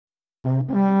The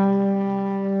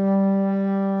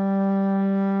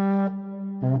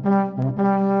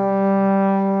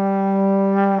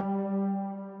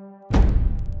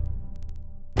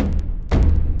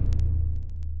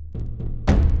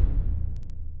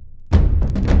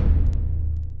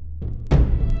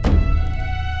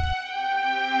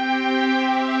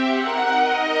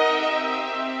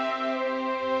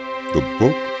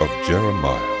Book of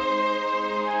Jeremiah.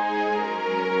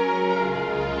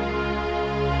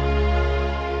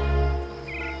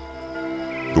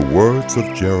 The words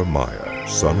of Jeremiah,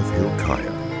 son of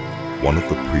Hilkiah, one of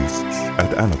the priests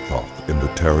at Anathoth in the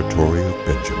territory of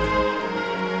Benjamin.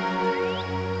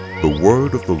 The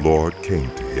word of the Lord came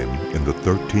to him in the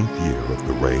 13th year of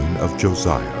the reign of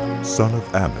Josiah, son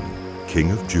of Ammon,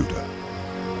 king of Judah,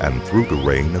 and through the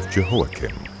reign of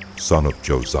Jehoiakim, son of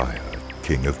Josiah,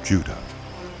 king of Judah,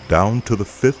 down to the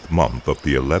 5th month of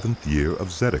the 11th year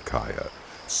of Zedekiah,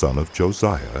 son of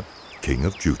Josiah, king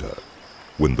of Judah,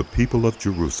 when the people of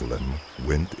Jerusalem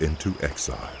went into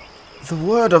exile. The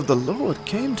word of the Lord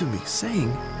came to me,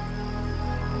 saying,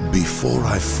 Before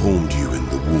I formed you in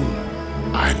the womb,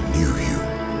 I knew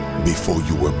you. Before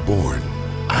you were born,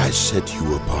 I set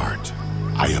you apart.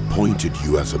 I appointed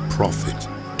you as a prophet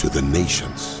to the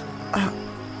nations.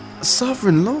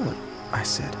 Sovereign Lord, I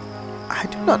said, I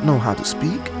do not know how to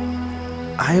speak.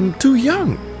 I am too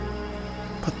young.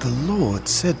 But the Lord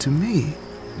said to me,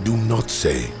 Do not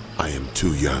say, I am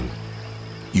too young.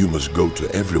 You must go to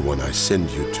everyone I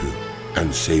send you to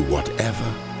and say whatever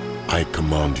I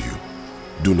command you.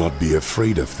 Do not be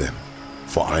afraid of them,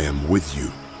 for I am with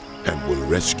you and will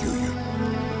rescue you,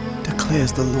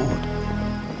 declares the Lord.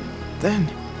 Then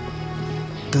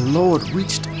the Lord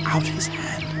reached out his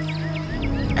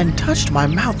hand and touched my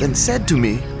mouth and said to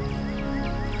me,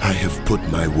 I have put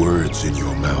my words in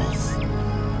your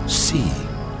mouth. See,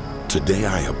 today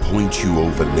I appoint you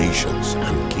over nations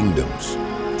and kingdoms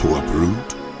to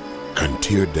uproot and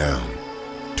tear down,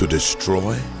 to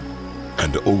destroy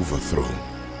and overthrow,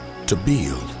 to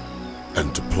build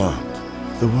and to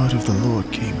plant. The word of the Lord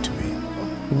came to me.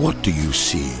 What do you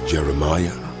see,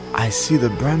 Jeremiah? I see the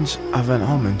branch of an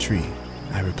almond tree,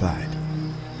 I replied.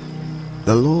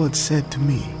 The Lord said to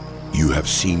me, You have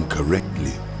seen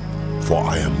correctly, for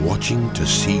I am watching to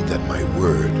see that my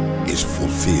word is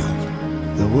fulfilled.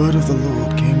 The word of the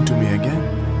Lord came to me again.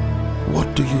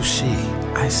 What do you see?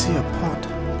 I see a pot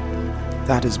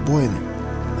that is boiling,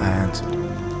 I answered.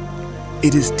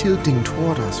 It is tilting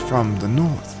toward us from the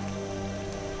north.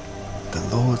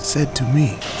 The Lord said to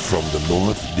me, From the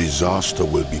north disaster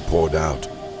will be poured out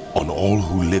on all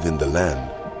who live in the land.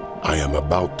 I am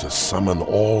about to summon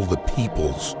all the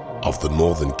peoples of the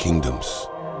northern kingdoms,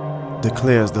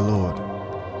 declares the Lord.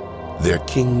 Their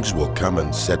kings will come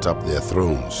and set up their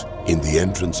thrones in the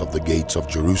entrance of the gates of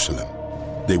Jerusalem.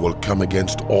 They will come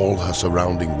against all her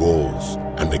surrounding walls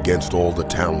and against all the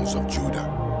towns of Judah.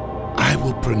 I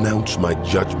will pronounce my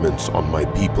judgments on my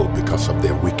people because of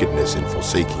their wickedness in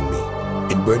forsaking me,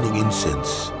 in burning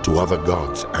incense to other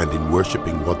gods, and in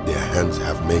worshiping what their hands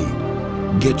have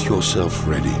made. Get yourself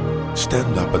ready.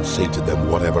 Stand up and say to them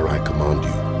whatever I command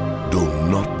you. Do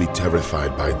not be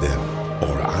terrified by them,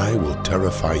 or I will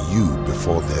terrify you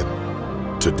before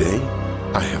them. Today,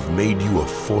 I have made you a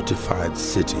fortified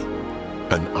city,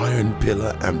 an iron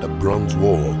pillar and a bronze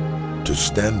wall, to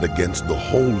stand against the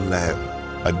whole land,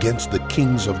 against the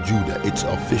kings of Judah, its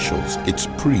officials, its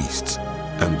priests,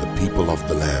 and the people of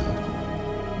the land.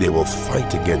 They will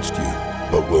fight against you,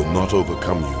 but will not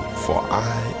overcome you, for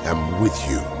I am with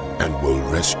you and will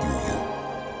rescue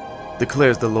you,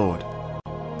 declares the Lord.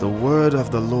 The word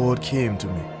of the Lord came to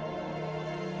me.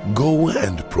 Go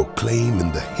and proclaim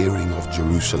in the hearing of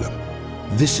Jerusalem.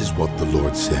 This is what the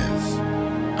Lord says.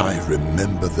 I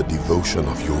remember the devotion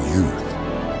of your youth.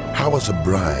 How as a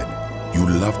bride you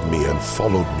loved me and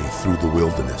followed me through the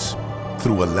wilderness,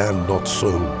 through a land not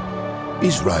sown.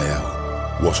 Israel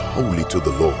was holy to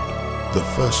the Lord, the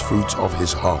firstfruits of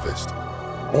his harvest.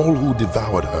 All who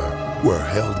devoured her were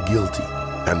held guilty,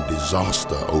 and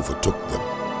disaster overtook them,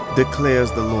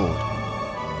 declares the Lord.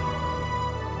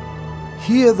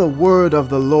 Hear the word of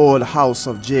the Lord, house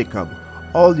of Jacob,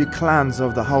 all you clans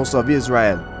of the house of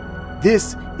Israel.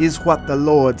 This is what the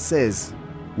Lord says.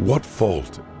 What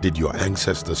fault did your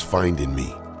ancestors find in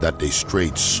me, that they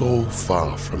strayed so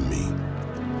far from me?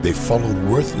 They followed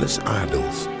worthless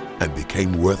idols and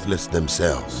became worthless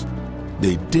themselves.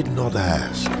 They did not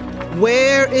ask,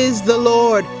 Where is the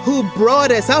Lord who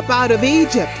brought us up out of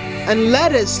Egypt and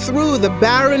led us through the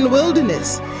barren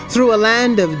wilderness, through a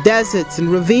land of deserts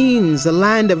and ravines, a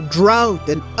land of drought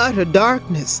and utter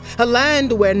darkness, a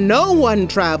land where no one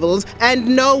travels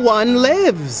and no one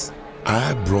lives?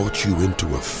 I brought you into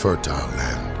a fertile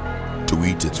land to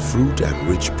eat its fruit and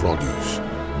rich produce.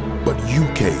 But you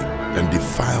came and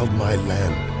defiled my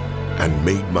land and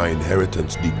made my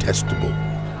inheritance detestable.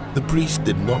 The priests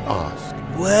did not ask,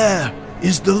 Where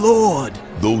is the Lord?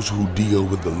 Those who deal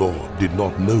with the law did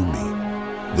not know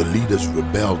me. The leaders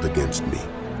rebelled against me.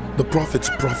 The prophets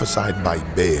prophesied by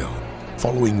Baal,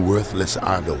 following worthless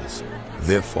idols.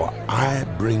 Therefore I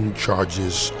bring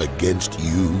charges against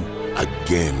you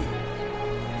again,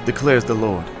 declares the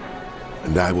Lord.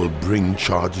 and I will bring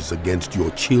charges against your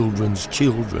children's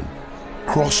children.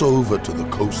 Cross over to the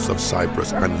coasts of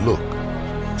Cyprus and look.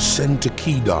 Send to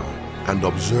Kedar and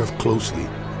observe closely.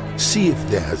 See if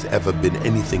there has ever been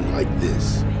anything like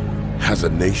this. Has a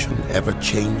nation ever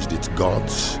changed its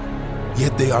gods?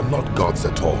 Yet they are not gods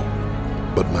at all.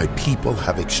 But my people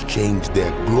have exchanged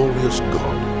their glorious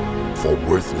God for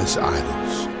worthless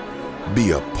idols.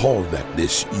 Be appalled at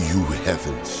this, you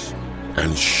heavens,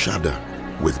 and shudder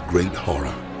with great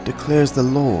horror, declares the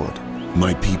Lord.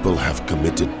 My people have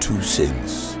committed two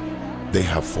sins. They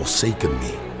have forsaken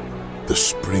me, the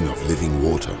spring of living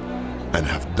water, and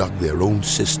have dug their own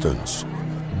cisterns,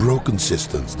 broken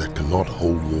cisterns that cannot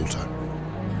hold water.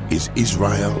 Is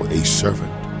Israel a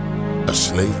servant, a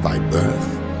slave by birth?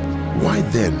 Why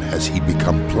then has he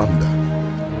become plunder?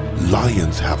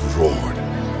 Lions have roared.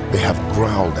 They have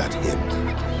growled at him.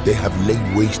 They have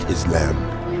laid waste his land.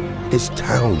 His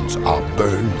towns are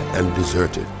burned and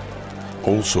deserted.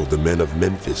 Also the men of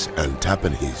Memphis and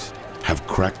Tahpanhes have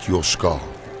cracked your skull.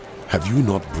 Have you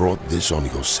not brought this on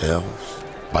yourselves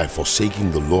by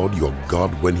forsaking the Lord your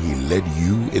God when he led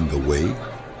you in the way?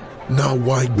 Now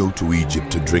why go to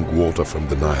Egypt to drink water from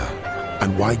the Nile?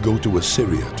 And why go to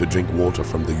Assyria to drink water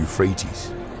from the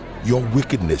Euphrates? Your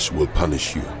wickedness will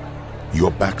punish you.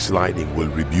 Your backsliding will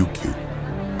rebuke you.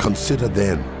 Consider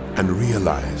then and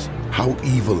realize how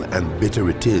evil and bitter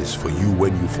it is for you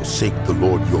when you forsake the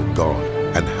Lord your God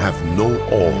and have no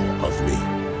awe of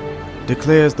me,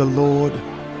 declares the Lord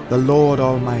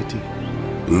Almighty.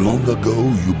 Long ago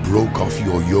you broke off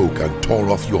your yoke and tore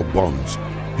off your bonds.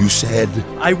 You said,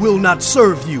 I will not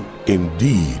serve you.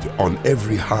 Indeed, on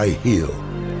every high hill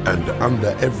and under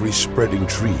every spreading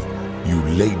tree you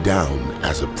lay down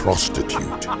as a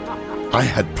prostitute. I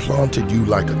had planted you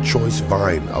like a choice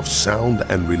vine of sound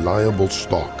and reliable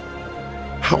stock.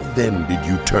 How then did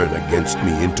you turn against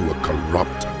me into a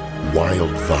corrupt,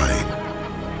 wild vine?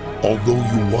 Although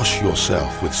you wash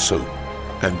yourself with soap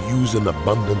and use an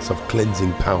abundance of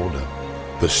cleansing powder,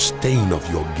 the stain of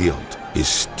your guilt is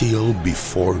still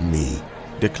before me,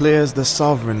 declares the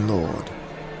sovereign Lord.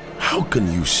 How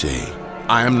can you say,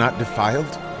 I am not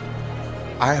defiled?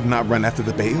 I have not run after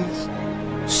the Baals?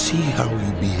 See how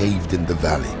you behaved in the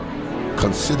valley.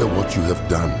 Consider what you have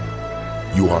done.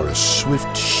 You are a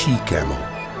swift she-camel,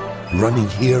 running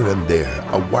here and there,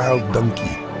 a wild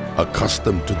donkey,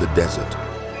 accustomed to the desert,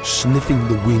 sniffing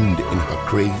the wind in her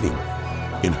craving.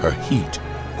 In her heat,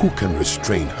 who can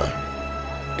restrain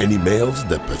her? Any males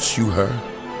that pursue her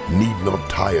need not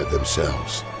tire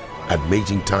themselves. At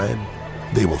mating time,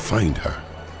 they will find her.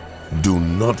 Do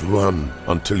not run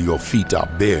until your feet are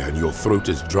bare and your throat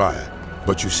is dry.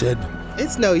 But you said,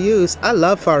 It's no use. I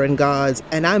love foreign gods,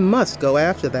 and I must go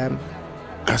after them.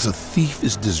 as a thief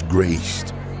is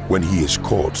disgraced when he is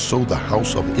caught, so the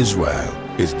house of Israel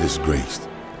is disgraced.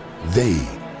 They,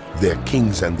 their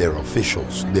kings and their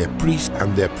officials, their priests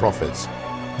and their prophets,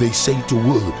 they say to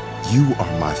wood, You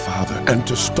are my father, and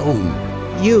to stone,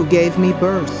 You gave me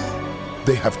birth.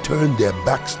 They have turned their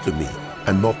backs to me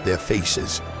and not their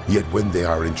faces. Yet when they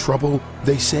are in trouble,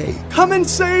 they say, Come and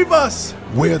save us.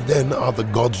 Where then are the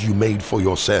gods you made for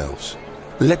yourselves?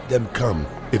 Let them come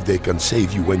if they can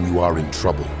save you when you are in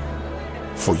trouble.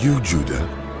 For you, Judah,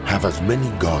 have as many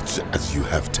gods as you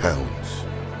have towns.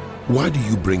 Why do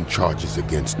you bring charges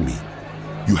against me?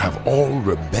 You have all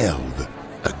rebelled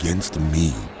against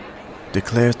me,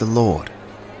 declares the Lord.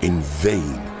 In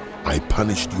vain I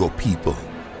punished your people.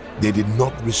 They did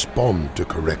not respond to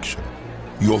correction.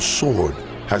 Your sword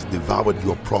has devoured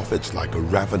your prophets like a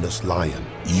ravenous lion.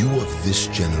 You of this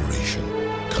generation,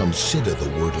 consider the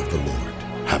word of the Lord.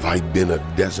 Have I been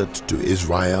a desert to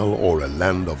Israel or a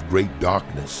land of great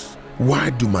darkness? Why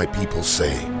do my people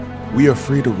say, We are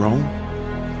free to roam?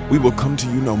 We will come to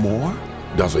you no more?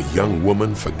 Does a young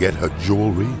woman forget her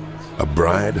jewelry, a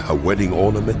bride her wedding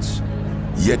ornaments?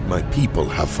 Yet my people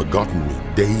have forgotten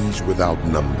me days without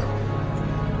number.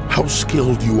 How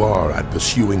skilled you are at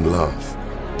pursuing love.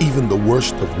 Even the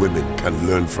worst of women can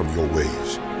learn from your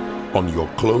ways. On your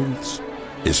clothes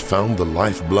is found the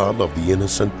lifeblood of the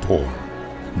innocent poor,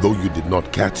 though you did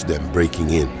not catch them breaking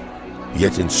in.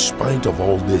 Yet in spite of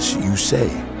all this you say,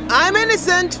 I'm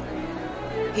innocent.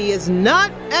 He is not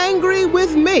angry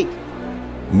with me.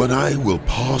 But I will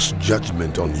pass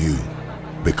judgment on you,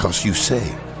 because you say,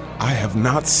 I have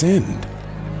not sinned.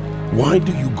 why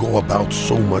do you go about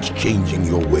so much changing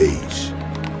your ways?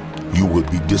 You will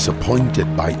be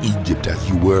disappointed by Egypt as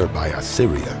you were by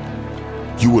Assyria.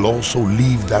 You will also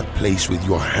leave that place with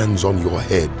your hands on your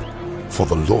head, for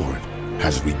the Lord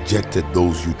has rejected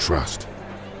those you trust.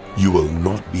 You will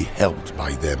not be helped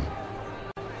by them.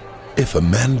 If a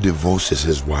man divorces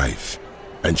his wife,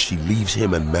 and she leaves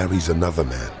him and marries another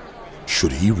man,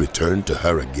 should he return to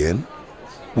her again?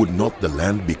 Would not the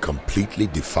land be completely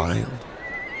defiled?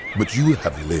 But you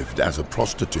have lived as a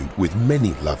prostitute with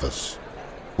many lovers.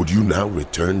 Would you now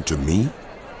return to me?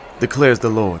 Declares the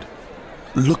Lord.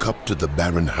 Look up to the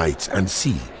barren heights and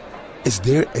see, is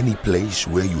there any place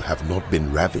where you have not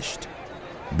been ravished?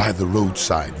 By the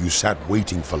roadside you sat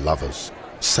waiting for lovers,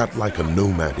 sat like a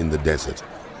nomad in the desert.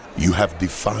 You have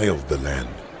defiled the land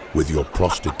with your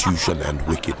prostitution and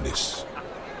wickedness.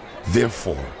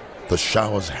 Therefore, the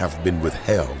showers have been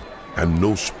withheld, and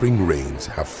no spring rains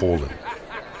have fallen.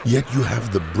 Yet you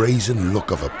have the brazen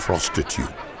look of a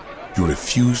prostitute. You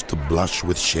refuse to blush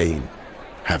with shame.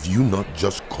 Have you not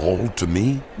just called to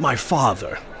me? My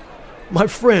father, my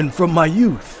friend from my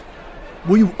youth,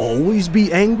 will you always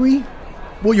be angry?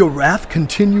 Will your wrath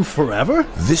continue forever?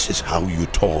 This is how you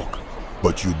talk,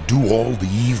 but you do all the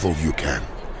evil you can.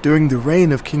 During the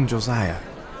reign of King Josiah,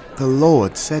 the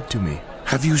Lord said to me,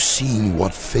 Have you seen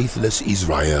what faithless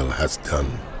Israel has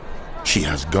done? She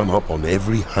has gone up on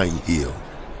every high hill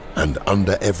and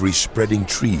under every spreading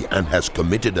tree and has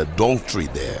committed adultery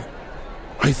there.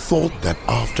 I thought that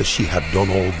after she had done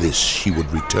all this, she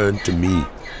would return to me,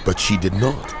 but she did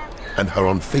not, and her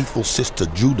unfaithful sister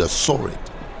Judah saw it.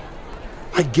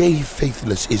 I gave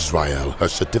faithless Israel her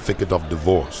certificate of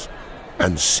divorce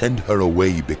and sent her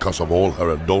away because of all her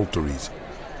adulteries.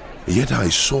 Yet I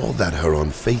saw that her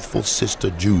unfaithful sister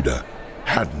Judah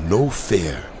had no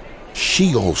fear.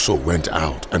 She also went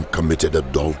out and committed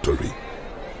adultery.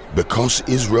 Because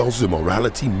Israel's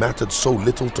immorality mattered so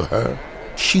little to her,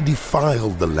 she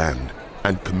defiled the land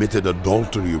and committed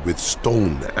adultery with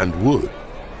stone and wood.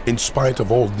 In spite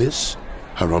of all this,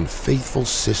 her unfaithful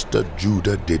sister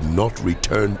Judah did not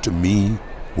return to me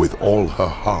with all her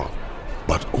heart,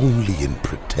 but only in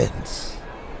pretense.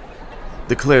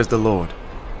 Declares the Lord.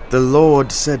 The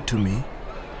Lord said to me,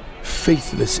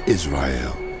 Faithless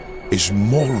Israel is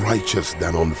more righteous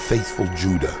than unfaithful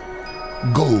Judah.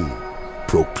 Go,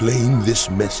 proclaim this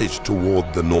message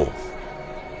toward the north.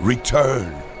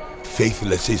 Return,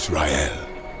 faithless Israel,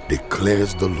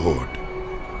 declares the Lord.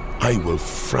 I will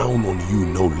frown on you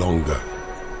no longer,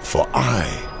 for I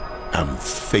am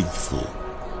faithful,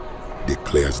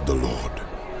 declares the Lord.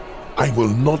 I will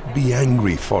not be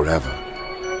angry forever,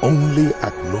 only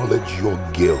acknowledge your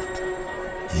guilt.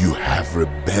 You have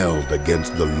rebelled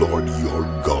against the Lord your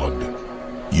God.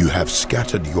 You have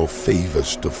scattered your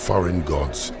favors to foreign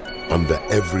gods under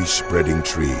every spreading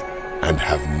tree and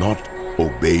have not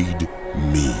obeyed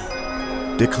me,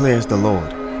 declares the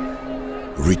Lord.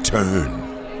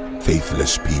 Return,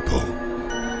 faithless people,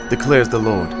 declares the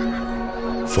Lord.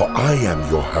 For I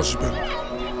am your husband.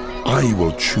 I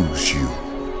will choose you,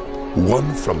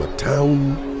 one from a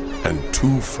town and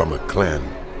two from a clan,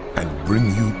 and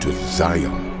bring you to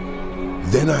Zion.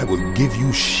 Then I will give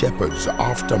you shepherds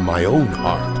after my own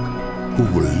heart, who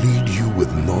will lead you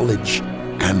with knowledge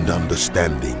and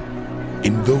understanding.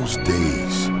 In those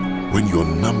days, when your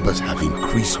numbers have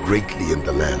increased greatly in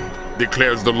the land,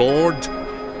 declares the Lord,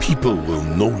 people will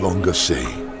no longer say,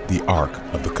 The ark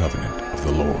of the covenant of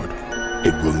the Lord.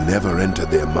 It will never enter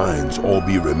their minds or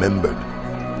be remembered.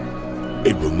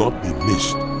 It will not be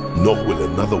missed, nor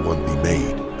will another one be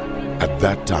made. At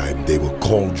that time they will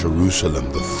call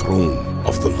Jerusalem the throne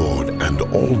of the Lord, and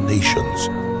all nations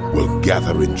will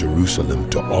gather in Jerusalem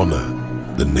to honor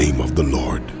the name of the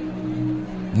Lord.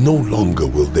 No longer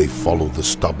will they follow the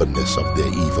stubbornness of their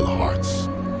evil hearts.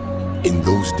 In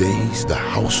those days the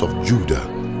house of Judah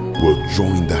will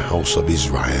join the house of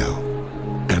Israel,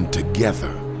 and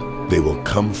together they will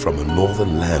come from a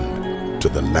northern land to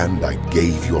the land I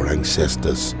gave your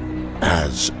ancestors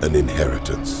as an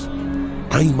inheritance.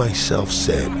 I myself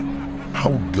said,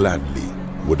 how gladly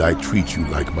would I treat you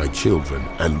like my children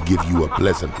and give you a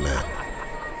pleasant land,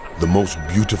 the most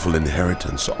beautiful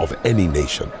inheritance of any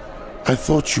nation. I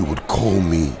thought you would call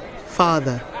me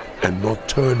Father, and not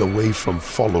turn away from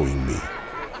following me,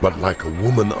 but like a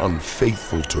woman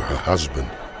unfaithful to her husband,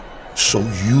 so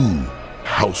you,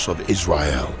 house of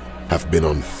Israel, have been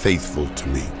unfaithful to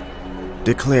me,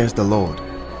 declares the Lord.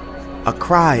 A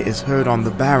cry is heard on the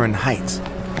barren heights,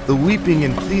 the weeping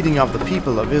and pleading of the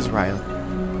people of Israel,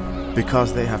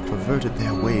 because they have perverted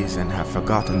their ways and have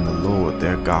forgotten the Lord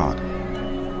their God.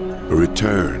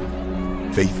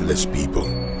 Return, faithless people.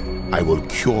 I will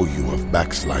cure you of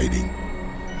backsliding.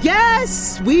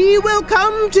 Yes, we will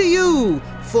come to you,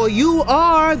 for you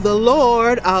are the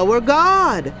Lord our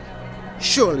God.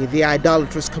 Surely the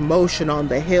idolatrous commotion on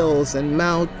the hills and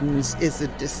mountains is a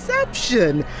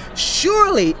deception.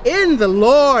 Surely in the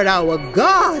Lord our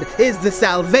God is the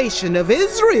salvation of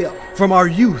Israel. From our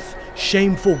youth,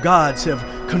 shameful gods have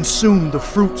consumed the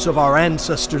fruits of our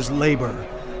ancestors' labor,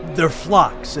 their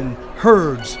flocks and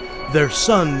herds, their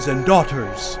sons and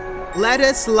daughters. Let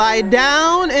us lie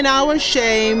down in our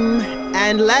shame,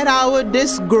 and let our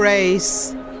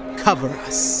disgrace cover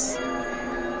us.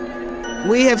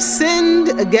 We have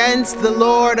sinned against the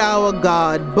Lord our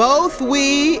God, both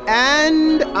we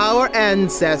and our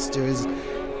ancestors.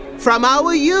 From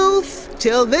our youth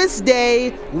till this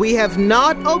day, we have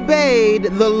not obeyed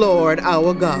the Lord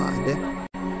our God.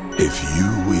 If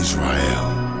you, Israel,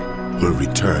 will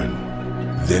return,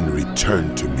 then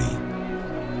return to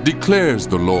me, declares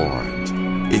the Lord.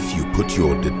 If you put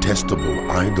your detestable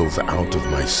idols out of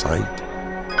my sight,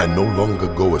 and no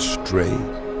longer go astray,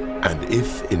 and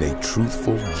if in a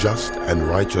truthful, just, and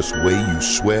righteous way you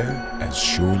swear, as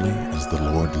surely as the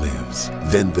Lord lives,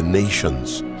 then the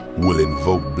nations will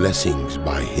invoke blessings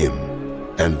by him,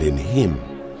 and in him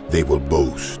they will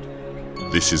boast.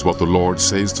 This is what the Lord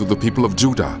says to the people of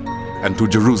Judah and to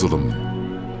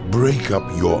Jerusalem. Break up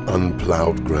your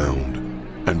unplowed ground,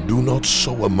 and do not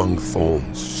sow among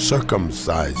thorns.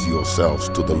 Circumcise yourselves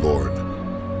to the Lord.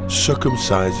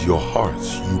 Circumcise your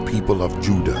hearts, you people of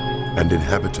Judah and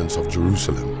inhabitants of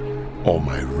Jerusalem, or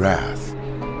my wrath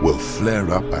will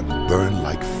flare up and burn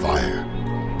like fire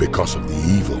because of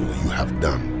the evil you have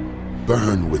done.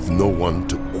 Burn with no one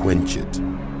to quench it.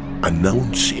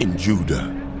 Announce in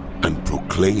Judah and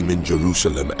proclaim in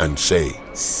Jerusalem and say,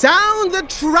 Sound the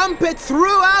trumpet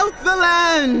throughout the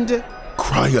land.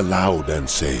 Cry aloud and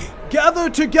say, Gather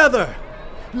together!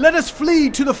 Let us flee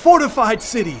to the fortified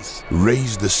cities!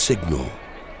 Raise the signal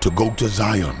to go to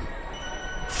Zion.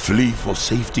 Flee for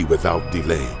safety without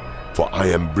delay, for I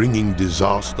am bringing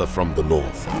disaster from the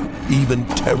north, even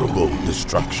terrible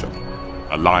destruction.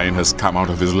 A lion has come out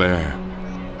of his lair.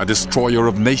 A destroyer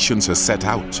of nations has set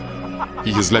out.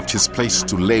 He has left his place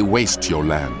to lay waste your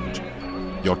land.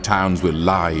 Your towns will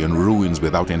lie in ruins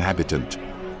without inhabitant.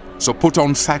 So put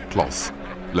on sackcloth,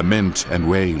 lament and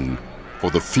wail,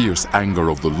 for the fierce anger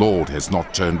of the Lord has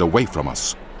not turned away from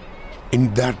us.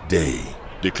 In that day,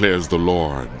 declares the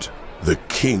Lord, the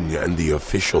king and the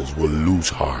officials will lose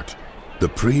heart. The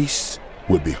priests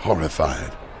will be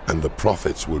horrified, and the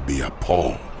prophets will be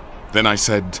appalled. Then I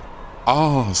said,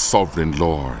 Ah, sovereign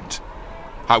Lord,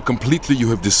 how completely you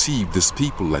have deceived this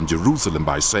people and Jerusalem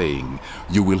by saying,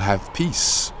 You will have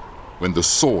peace, when the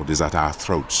sword is at our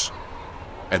throats.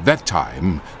 At that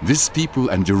time, this people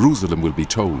and Jerusalem will be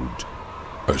told,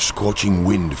 A scorching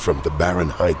wind from the barren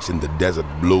heights in the desert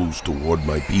blows toward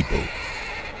my people,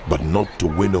 but not to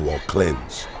winnow or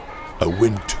cleanse. A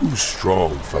wind too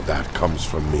strong for that comes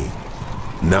from me.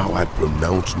 Now I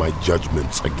pronounce my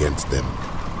judgments against them.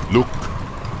 Look,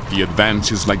 he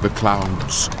advances like the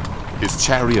clouds. His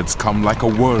chariots come like a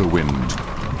whirlwind.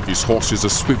 His horses are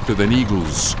swifter than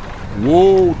eagles.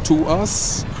 Woe to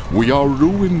us! We are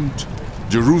ruined.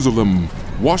 Jerusalem,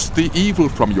 wash the evil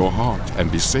from your heart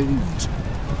and be saved.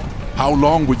 How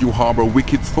long will you harbor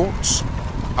wicked thoughts?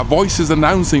 A voice is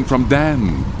announcing from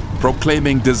Dan,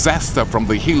 proclaiming disaster from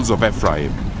the hills of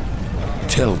Ephraim.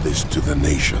 Tell this to the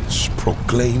nations.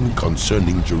 Proclaim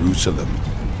concerning Jerusalem.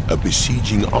 A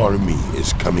besieging army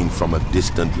is coming from a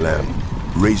distant land,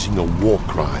 raising a war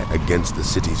cry against the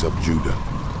cities of Judah.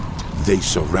 They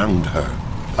surround her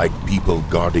like people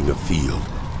guarding a field,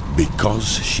 because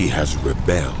she has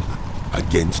rebelled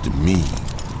against me,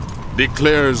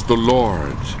 declares the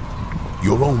Lord.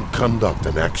 Your own conduct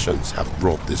and actions have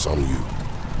brought this on you.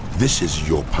 This is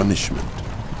your punishment.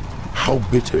 How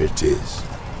bitter it is,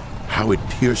 how it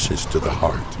pierces to the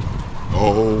heart.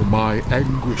 Oh, my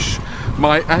anguish,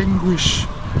 my anguish.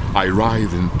 I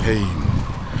writhe in pain.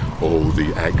 Oh,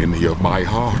 the agony of my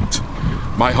heart.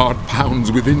 My heart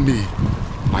pounds within me.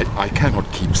 I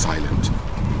cannot keep silent,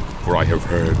 for I have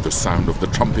heard the sound of the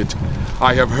trumpet.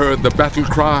 I have heard the battle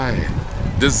cry.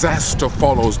 Disaster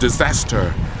follows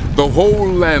disaster. The whole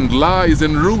land lies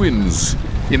in ruins.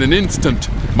 In an instant,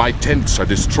 my tents are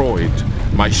destroyed,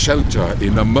 my shelter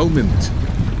in a moment.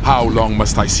 How long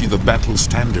must I see the battle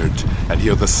standard and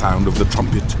hear the sound of the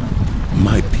trumpet?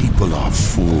 My people are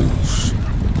fools.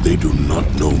 They do not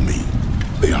know me.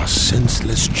 They are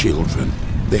senseless children.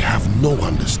 They have no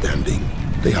understanding.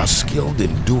 They are skilled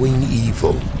in doing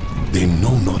evil. They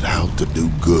know not how to do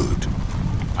good.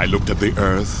 I looked at the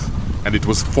earth, and it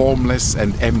was formless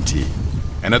and empty,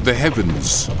 and at the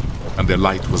heavens, and their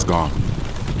light was gone.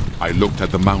 I looked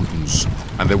at the mountains,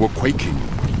 and they were quaking.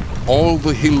 All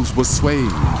the hills were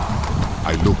swaying.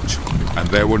 I looked, and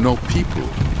there were no people.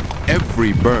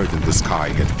 Every bird in the sky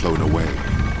had flown away.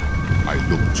 I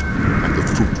looked, and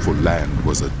the fruitful land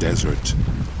was a desert.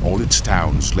 All its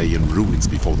towns lay in ruins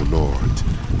before the Lord,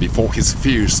 before his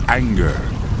fierce anger.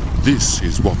 This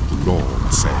is what the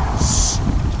Lord says.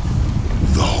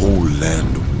 The whole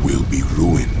land will be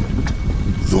ruined,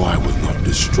 though I will not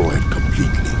destroy it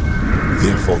completely.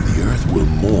 Therefore the earth will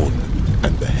mourn,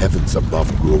 and the heavens above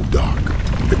grow dark,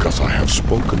 because I have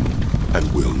spoken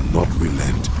and will not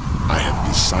relent. I have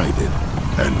decided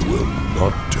and will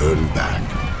not turn back.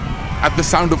 At the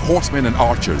sound of horsemen and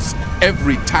archers,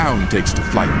 every town takes to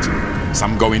flight.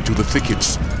 Some go into the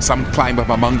thickets, some climb up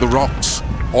among the rocks.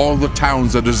 All the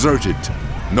towns are deserted.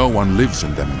 No one lives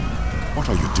in them. What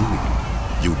are you doing,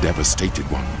 you devastated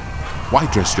one? Why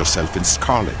dress yourself in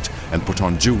scarlet and put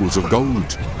on jewels of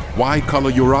gold? Why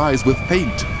color your eyes with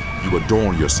paint? You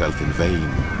adorn yourself in vain.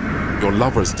 Your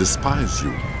lovers despise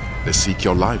you. They seek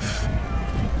your life.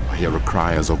 I hear a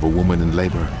cry as of a woman in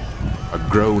labor, a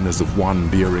groan as of one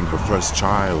bearing her first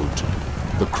child,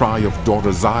 the cry of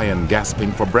daughter Zion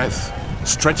gasping for breath,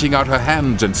 stretching out her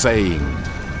hands and saying,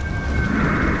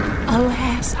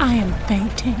 Alas, I am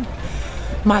fainting.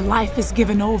 My life is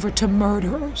given over to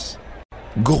murderers.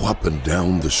 Go up and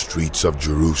down the streets of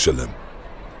Jerusalem.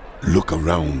 Look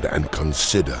around and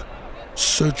consider.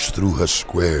 Search through her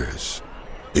squares.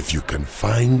 If you can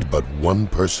find but one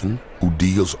person who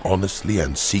deals honestly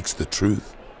and seeks the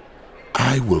truth,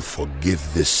 I will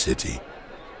forgive this city.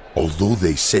 Although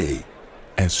they say,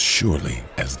 As surely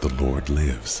as the Lord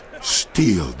lives.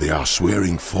 Still they are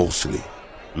swearing falsely.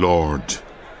 Lord,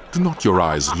 do not your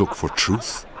eyes look for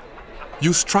truth?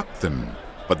 You struck them,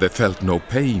 but they felt no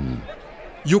pain.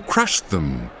 You crushed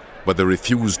them, but they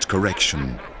refused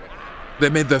correction. They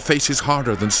made their faces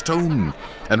harder than stone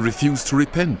and refused to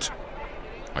repent.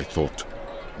 I thought,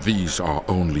 these are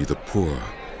only the poor.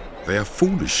 They are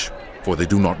foolish, for they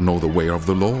do not know the way of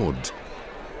the Lord,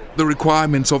 the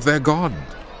requirements of their God.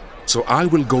 So I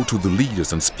will go to the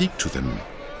leaders and speak to them.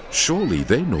 Surely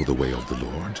they know the way of the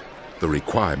Lord, the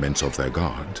requirements of their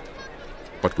God.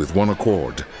 But with one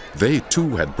accord, they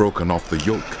too had broken off the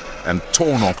yoke and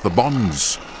torn off the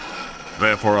bonds.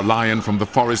 Therefore a lion from the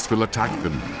forest will attack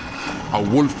them. A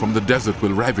wolf from the desert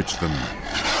will ravage them.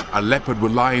 A leopard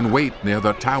will lie in wait near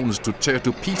their towns to tear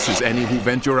to pieces any who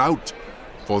venture out.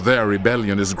 For their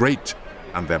rebellion is great,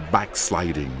 and their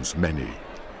backslidings many.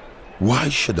 Why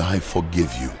should I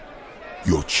forgive you?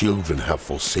 Your children have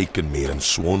forsaken me and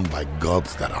sworn by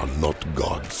gods that are not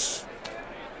gods.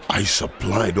 I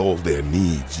supplied all their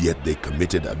needs, yet they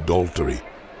committed adultery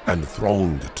and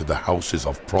thronged to the houses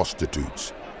of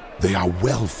prostitutes. They are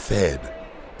well fed,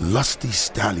 lusty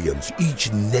stallions,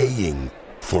 each neighing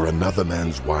for another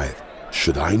man's wife.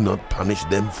 Should I not punish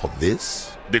them for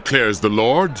this? Declares the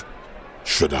Lord.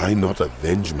 Should I not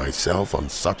avenge myself on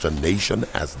such a nation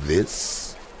as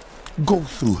this? Go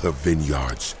through her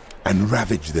vineyards and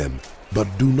ravage them,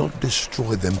 but do not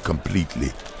destroy them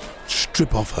completely.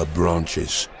 Strip off her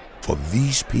branches, for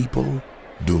these people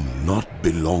do not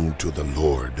belong to the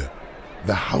Lord.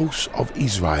 The house of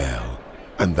Israel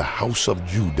and the house of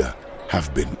Judah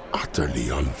have been utterly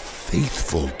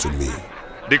unfaithful to me.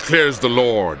 Declares the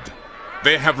Lord.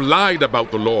 They have lied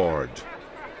about the Lord.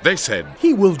 They said,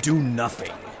 He will do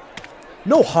nothing.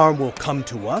 No harm will come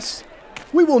to us.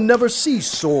 We will never see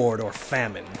sword or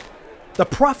famine. The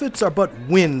prophets are but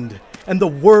wind, and the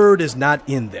word is not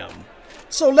in them.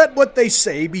 So let what they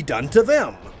say be done to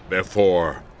them.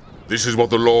 Therefore, this is what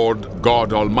the Lord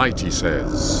God Almighty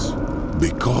says.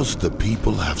 Because the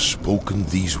people have spoken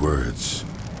these words,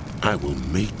 I will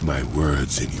make my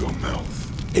words in your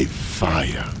mouth a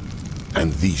fire,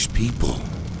 and these people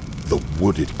the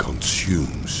wood it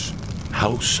consumes.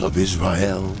 House of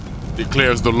Israel,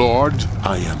 declares the Lord,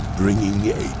 I am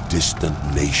bringing a distant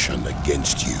nation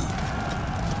against you,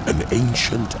 an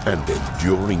ancient and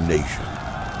enduring nation,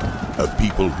 a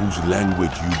people whose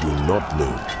language you do not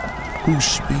know, whose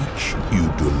speech you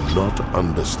do not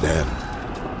understand.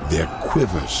 Their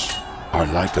quivers are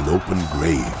like an open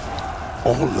grave.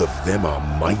 All of them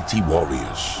are mighty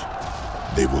warriors.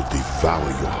 They will devour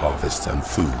your harvests and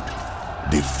food,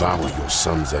 devour your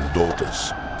sons and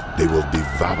daughters. They will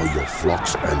devour your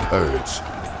flocks and herds,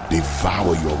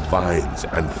 devour your vines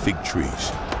and fig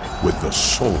trees. With the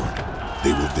sword,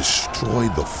 they will destroy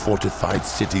the fortified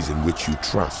cities in which you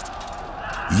trust.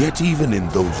 Yet even in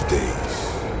those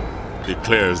days,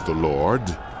 declares the Lord,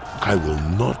 I will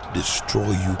not destroy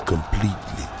you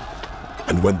completely.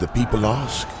 And when the people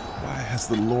ask, Why has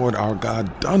the Lord our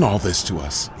God done all this to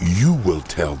us? you will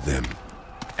tell them,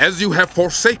 as you have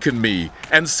forsaken me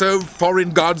and served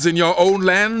foreign gods in your own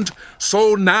land,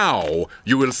 so now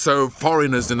you will serve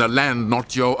foreigners in a land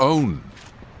not your own.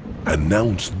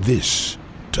 announce this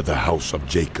to the house of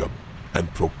Jacob,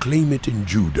 and proclaim it in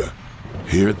Judah.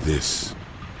 Hear this,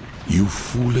 you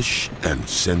foolish and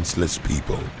senseless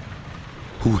people,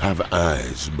 who have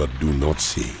eyes but do not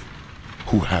see,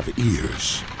 who have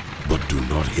ears but do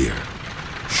not hear.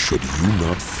 Should you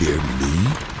not fear me?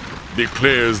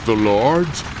 Declares the Lord.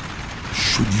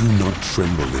 Should you not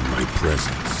tremble in my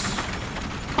presence?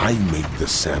 I made the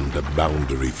sand a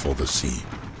boundary for the sea,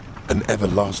 an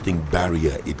everlasting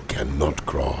barrier it cannot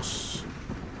cross.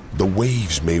 The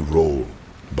waves may roll,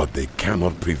 but they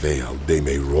cannot prevail. They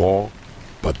may roar,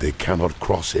 but they cannot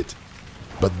cross it.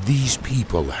 But these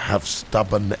people have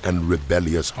stubborn and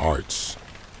rebellious hearts.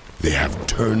 They have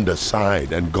turned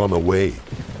aside and gone away.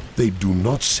 They do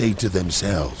not say to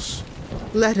themselves,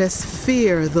 Let us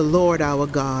fear the Lord our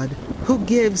God, who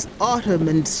gives autumn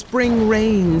and spring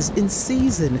rains in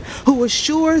season, who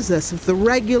assures us of the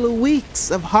regular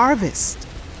weeks of harvest.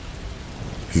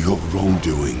 your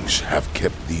wrongdoings have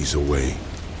kept these away.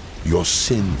 Your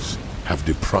sins have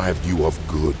deprived you of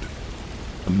good.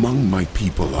 Among my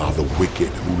people are the wicked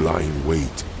who lie in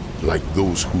wait, like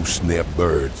those who snare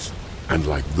birds, and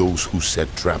like those who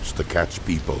set traps to catch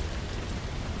people.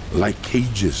 Like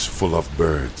cages full of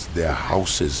birds, their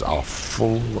houses are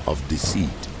full of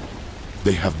deceit.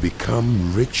 They have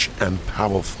become rich and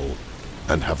powerful,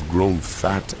 and have grown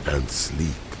fat and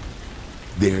sleek.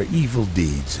 Their evil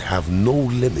deeds have no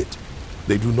limit.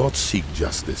 They do not seek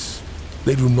justice.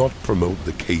 They do not promote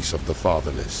the case of the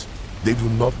fatherless. They do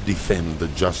not defend the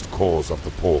just cause of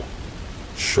the poor.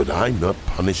 Should I not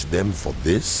punish them for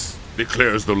this?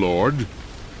 Declares the Lord.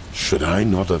 Should I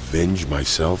not avenge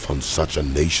myself on such a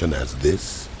nation as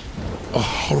this? A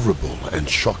horrible and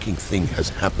shocking thing has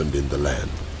happened in the land.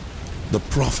 The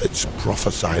prophets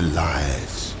prophesy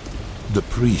lies. The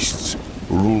priests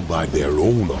rule by their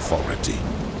own authority,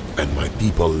 and my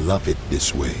people love it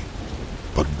this way.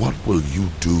 But what will you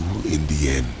do in the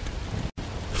end?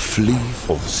 Flee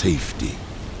for safety.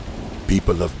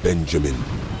 People of Benjamin,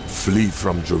 flee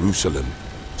from Jerusalem.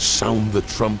 Sound the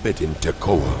trumpet in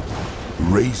Tekoa.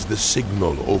 Raise the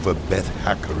signal over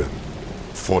Beth-Hakkerem.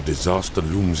 For disaster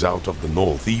looms out of the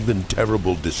north, even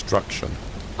terrible destruction.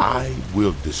 I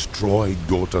will destroy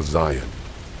daughter Zion.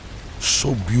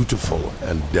 So beautiful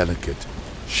and delicate,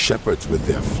 shepherds with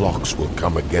their flocks will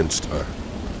come against her.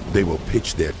 They will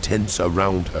pitch their tents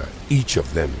around her, each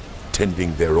of them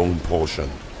tending their own portion.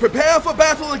 Prepare for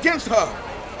battle against her!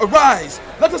 Arise,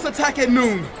 let us attack at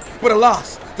noon! But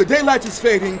alas, the daylight is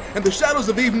fading, and the shadows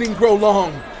of evening grow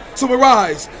long. So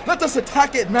arise, let us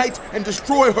attack at night and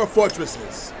destroy her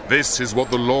fortresses. This is what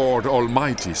the Lord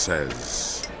Almighty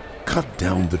says. Cut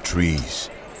down the trees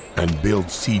and build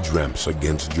siege ramps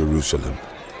against Jerusalem.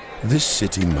 This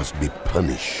city must be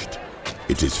punished.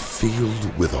 It is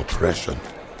filled with oppression.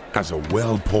 As a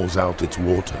well pours out its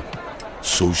water,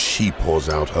 so she pours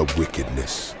out her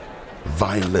wickedness.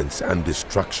 Violence and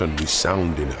destruction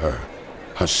resound in her.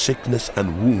 Her sickness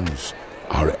and wounds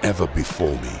are ever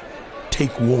before me.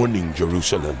 Take warning,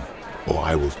 Jerusalem, or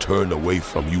I will turn away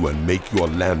from you and make your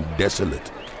land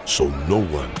desolate, so no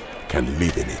one can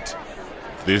live in it.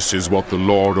 This is what the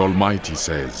Lord Almighty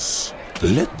says.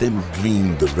 Let them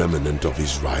glean the remnant of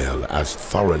Israel as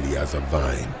thoroughly as a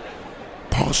vine.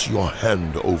 Pass your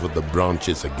hand over the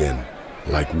branches again,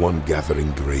 like one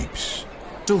gathering grapes.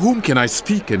 To whom can I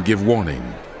speak and give warning?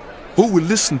 Who will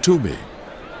listen to me?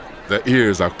 Their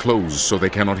ears are closed so they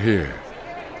cannot hear.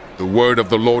 The word of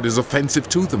the Lord is offensive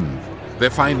to them. They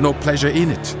find no pleasure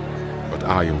in it. But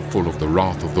I am full of the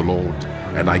wrath of the Lord,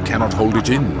 and I cannot hold it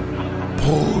in.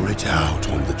 Pour it out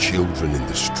on the children in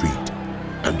the street,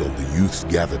 and on the youths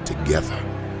gathered together.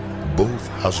 Both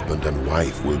husband and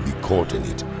wife will be caught in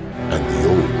it, and the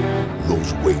old,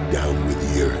 those weighed down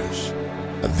with years.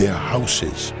 Their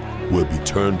houses will be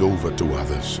turned over to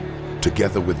others,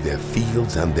 together with their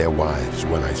fields and their wives,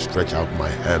 when I stretch out my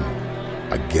hand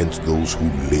against those who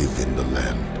live in the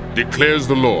land. Declares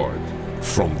the Lord.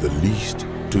 From the least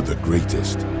to the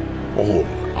greatest, all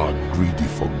are greedy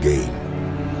for gain.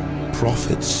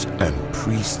 Prophets and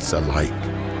priests alike,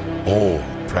 all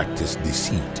practice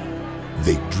deceit.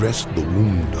 They dress the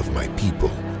wound of my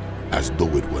people as though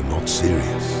it were not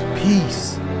serious.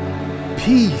 Peace,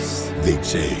 peace. They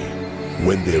say,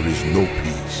 when there is no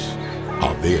peace,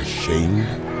 are they ashamed?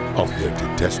 of their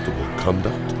detestable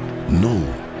conduct? No,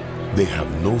 they have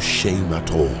no shame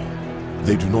at all.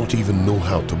 They do not even know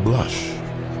how to blush.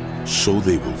 So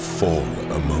they will fall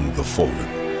among the fallen.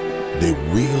 They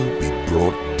will be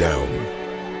brought down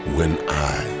when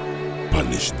I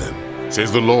punish them.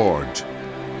 Says the Lord.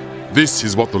 This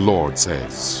is what the Lord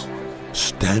says.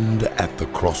 Stand at the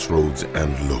crossroads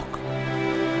and look.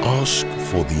 Ask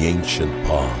for the ancient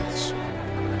paths.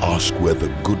 Ask where the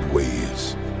good way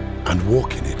is, and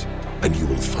walk in it, and you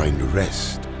will find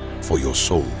rest for your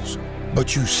souls.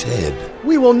 But you said,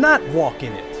 We will not walk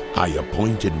in it. I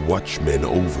appointed watchmen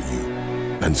over you,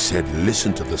 and said,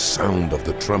 listen to the sound of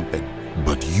the trumpet.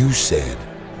 But you said,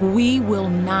 We will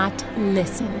not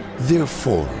listen.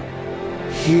 therefore,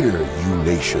 hear, you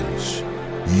nations.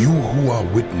 You who are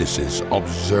witnesses,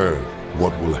 observe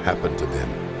what will happen to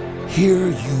them. Hear,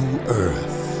 you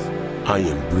earth. I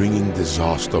am bringing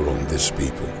disaster on this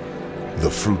people,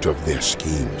 the fruit of their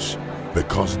schemes,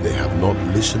 because they have not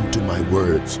listened to my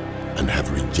words and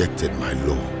have rejected my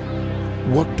law.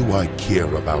 What do I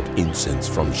care about incense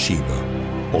from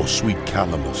Sheba, or sweet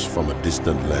calamus from a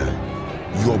distant land?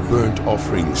 Your burnt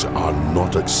offerings are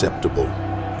not acceptable.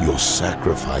 Your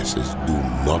sacrifices do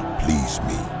not please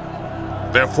me.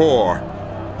 Therefore,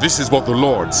 this is what the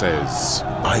Lord says.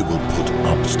 I will put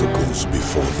obstacles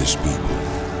before this people.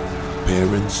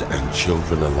 Parents and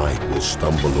children alike will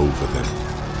stumble over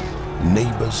them.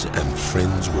 Neighbors and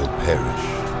friends will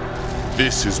perish.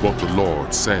 This is what the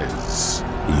Lord says.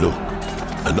 Look,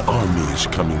 an army is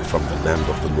coming from the land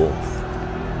of the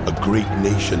north. A great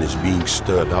nation is being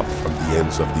stirred up from the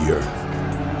ends of the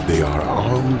earth. They are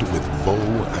armed with bow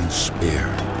and spear.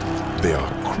 They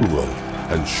are cruel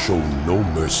and show no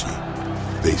mercy.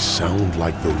 They sound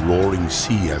like the roaring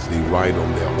sea as they ride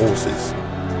on their horses.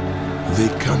 They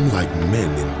come like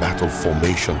men in battle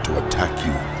formation to attack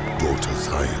you, daughter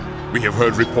Zion. We have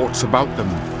heard reports about them,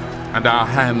 and our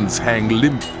hands hang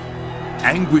limp.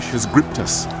 Anguish has gripped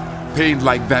us, pain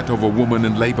like that of a woman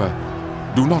in labor.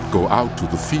 Do not go out to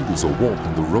the fields or walk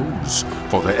on the roads,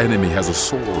 for the enemy has a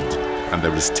sword, and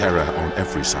there is terror on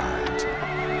every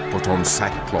side. Put on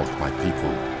sackcloth, my people,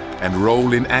 and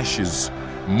roll in ashes.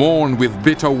 Mourn with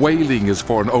bitter wailing as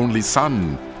for an only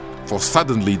son, for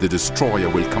suddenly the destroyer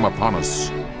will come upon us.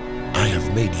 I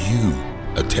have made you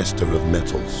a tester of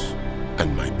metals,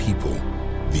 and my people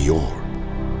the ore,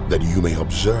 that you may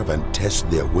observe and test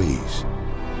their ways.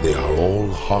 They are all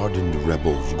hardened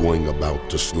rebels going about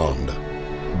to slander.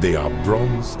 They are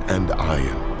bronze and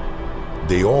iron.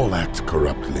 They all act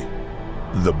corruptly.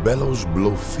 The bellows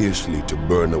blow fiercely to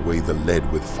burn away the lead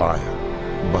with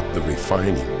fire, but the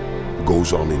refining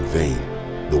goes on in vain.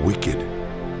 The wicked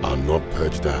are not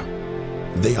purged out.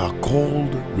 They are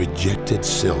called rejected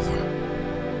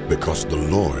silver, because the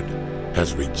Lord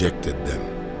has rejected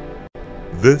them.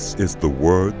 This is the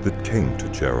word that came to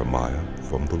Jeremiah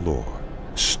from the Lord.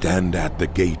 Stand at the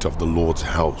gate of the Lord's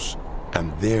house,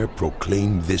 and there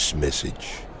proclaim this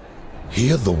message.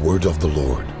 Hear the word of the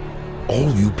Lord,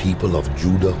 all you people of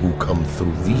Judah who come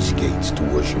through these gates to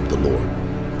worship the Lord.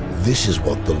 This is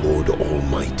what the Lord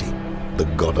Almighty, the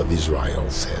God of Israel,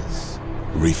 says.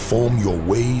 Reform your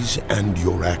ways and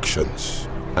your actions,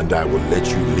 and I will let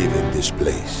you live in this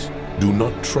place. Do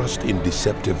not trust in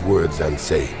deceptive words and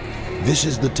say, this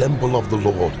is the temple of the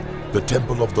Lord, the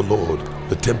temple of the Lord,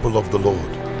 the temple of the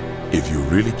Lord. If you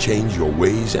really change your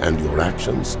ways and your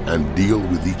actions and deal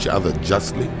with each other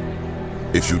justly,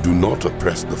 if you do not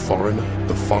oppress the foreigner,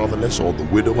 the fatherless, or the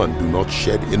widow, and do not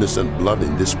shed innocent blood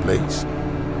in this place,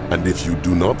 and if you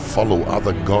do not follow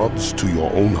other gods to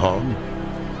your own harm,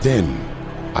 then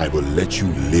I will let you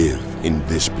live in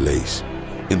this place,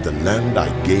 in the land I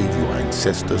gave your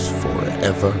ancestors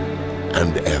forever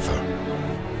and ever.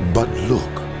 But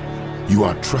look, you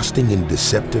are trusting in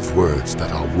deceptive words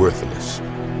that are worthless.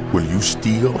 Will you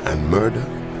steal and murder,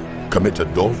 commit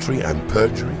adultery and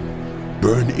perjury,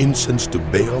 burn incense to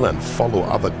Baal and follow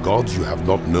other gods you have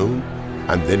not known,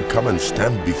 and then come and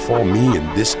stand before me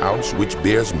in this house which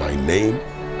bears my name,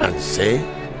 and say,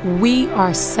 We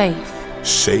are safe.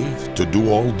 Safe to do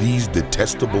all these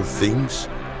detestable things?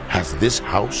 Has this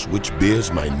house which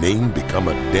bears my name become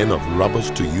a den of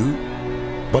robbers to you?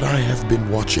 But I have been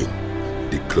watching,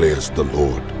 declares the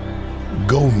Lord.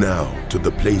 Go now to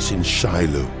the place in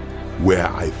Shiloh, where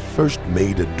I first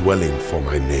made a dwelling for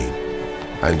my name,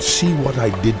 and see what I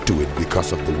did to it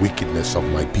because of the wickedness of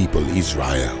my people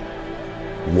Israel.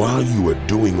 While you were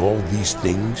doing all these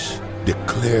things,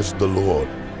 declares the Lord,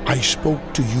 I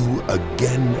spoke to you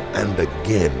again and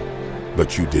again,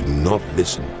 but you did not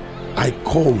listen. I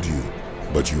called you,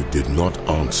 but you did not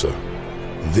answer.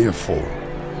 Therefore,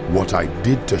 what I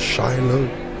did to Shiloh,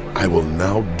 I will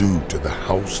now do to the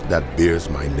house that bears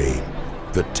my name,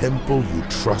 the temple you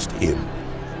trust in,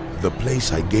 the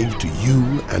place I gave to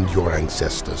you and your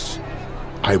ancestors.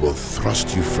 I will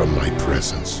thrust you from my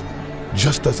presence,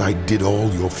 just as I did all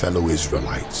your fellow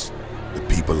Israelites, the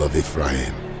people of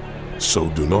Ephraim. So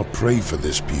do not pray for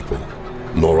this people,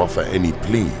 nor offer any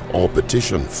plea or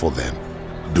petition for them.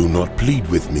 Do not plead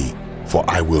with me, for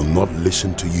I will not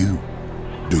listen to you.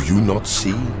 Do you not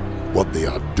see what they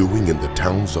are doing in the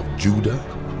towns of Judah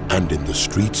and in the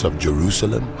streets of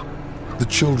Jerusalem? The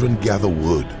children gather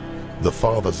wood, the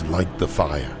fathers light the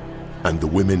fire, and the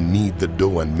women knead the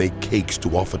dough and make cakes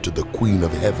to offer to the Queen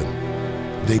of Heaven.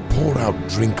 They pour out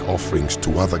drink offerings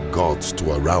to other gods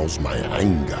to arouse my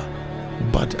anger.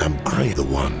 But am I the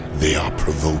one they are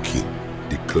provoking,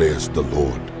 declares the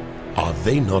Lord? Are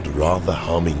they not rather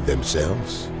harming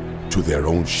themselves to their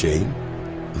own shame?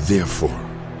 Therefore,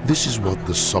 this is what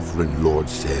the sovereign Lord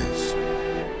says.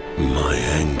 My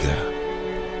anger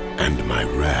and my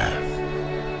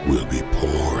wrath will be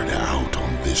poured out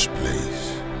on this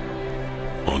place,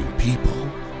 on people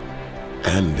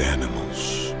and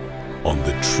animals, on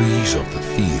the trees of the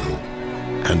field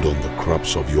and on the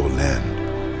crops of your land,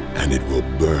 and it will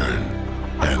burn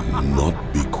and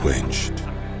not be quenched.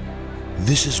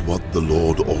 This is what the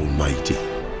Lord Almighty,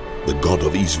 the God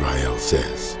of Israel,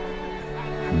 says.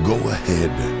 Go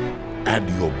ahead, add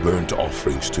your burnt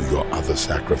offerings to your other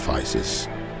sacrifices,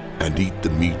 and eat the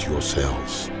meat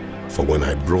yourselves. For when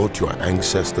I brought your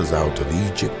ancestors out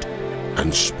of Egypt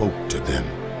and spoke to them,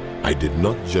 I did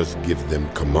not just give them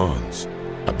commands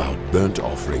about burnt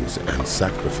offerings and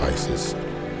sacrifices,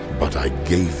 but I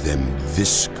gave them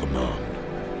this command: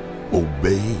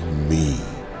 obey me,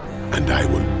 and I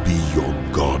will be your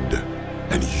God,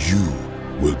 and you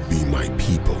will be my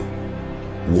people.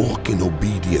 Walk in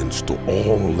obedience to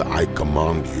all I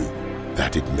command you,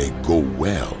 that it may go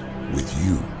well with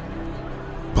you.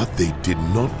 But they did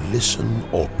not listen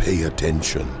or pay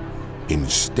attention.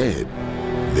 Instead,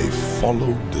 they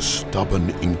followed the stubborn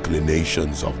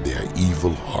inclinations of their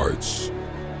evil hearts.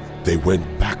 They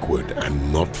went backward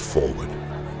and not forward,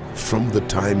 from the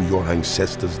time your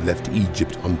ancestors left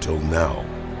Egypt until now.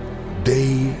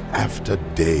 Day after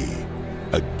day,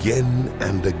 again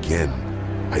and again,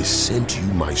 I sent you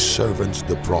my servants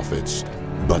the prophets,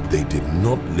 but they did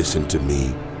not listen to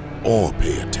me or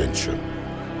pay attention.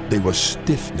 They were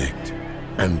stiff-necked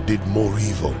and did more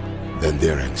evil than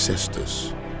their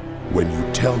ancestors. When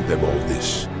you tell them all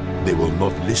this, they will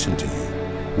not listen to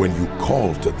you. When you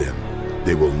call to them,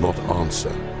 they will not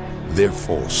answer.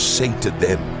 Therefore say to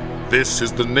them, This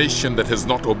is the nation that has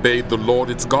not obeyed the Lord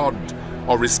its God,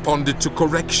 or responded to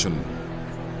correction.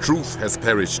 Truth has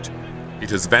perished. It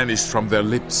has vanished from their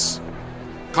lips.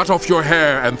 Cut off your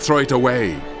hair and throw it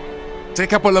away.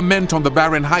 Take up a lament on the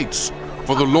barren heights,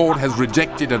 for the Lord has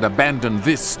rejected and abandoned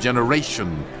this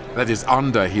generation that is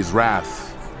under his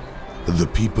wrath. The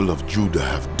people of Judah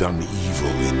have done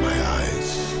evil in my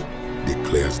eyes,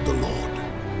 declares the Lord.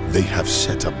 They have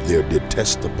set up their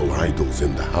detestable idols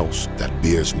in the house that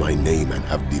bears my name and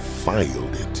have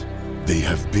defiled it. They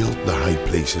have built the high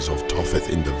places of Topheth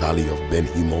in the valley of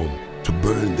Ben-Hinnom to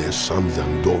burn their sons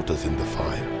and daughters in the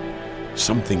fire,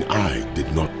 something I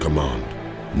did not command,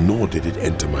 nor did it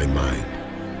enter my mind.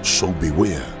 So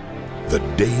beware, the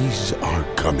days are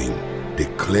coming,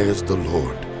 declares the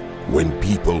Lord, when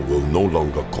people will no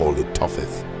longer call it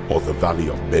Topheth or the valley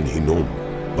of Ben-Hinnom,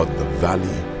 but the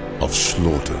valley of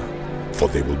slaughter, for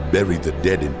they will bury the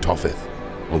dead in Topheth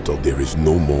until there is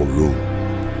no more room.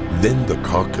 Then the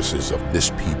carcasses of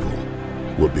this people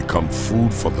will become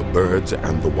food for the birds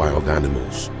and the wild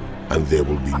animals, and there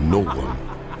will be no one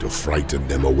to frighten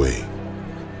them away.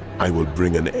 I will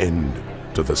bring an end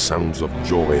to the sounds of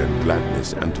joy and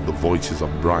gladness, and to the voices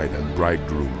of bride and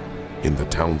bridegroom in the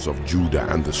towns of Judah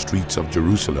and the streets of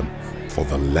Jerusalem, for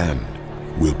the land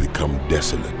will become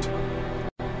desolate.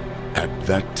 At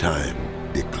that time,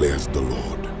 declares the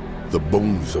Lord, the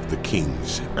bones of the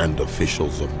kings and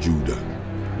officials of Judah,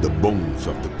 the bones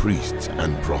of the priests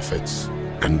and prophets,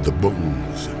 and the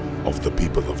bones of the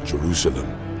people of Jerusalem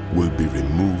will be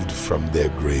removed from their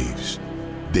graves.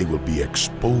 They will be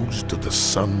exposed to the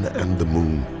sun and the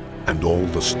moon and all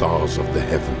the stars of the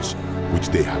heavens, which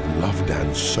they have loved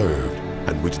and served,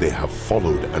 and which they have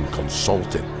followed and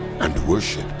consulted and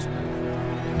worshipped.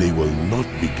 They will not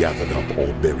be gathered up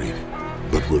or buried,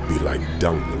 but will be like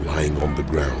dung lying on the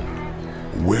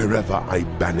ground. Wherever I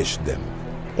banish them,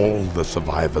 all the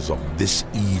survivors of this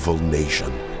evil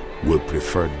nation will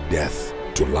prefer death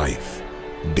to life,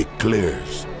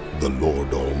 declares the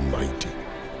Lord Almighty.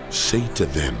 Say to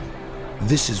them,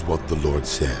 this is what the Lord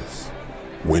says.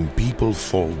 When people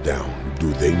fall down,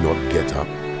 do they not get up?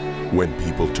 When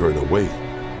people turn away,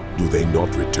 do they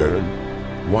not return?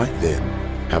 Why then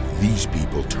have these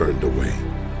people turned away?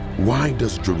 Why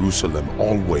does Jerusalem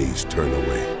always turn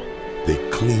away? They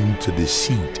cling to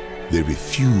deceit. They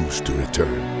refuse to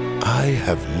return. I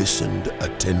have listened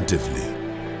attentively,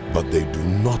 but they do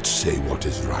not say what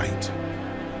is right.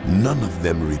 None of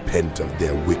them repent of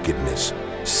their wickedness,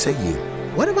 saying,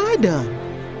 What have I done?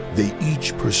 They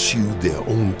each pursue their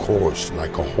own course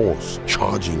like a horse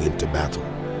charging into battle.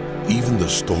 Even the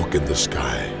stork in the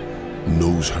sky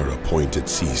knows her appointed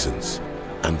seasons,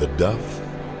 and the dove,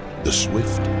 the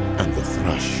swift, and the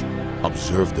thrush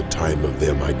observe the time of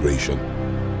their migration.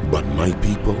 But my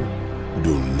people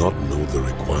do not know the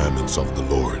requirements of the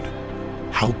Lord.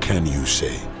 How can you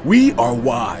say, We are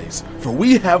wise, for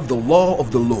we have the law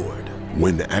of the Lord,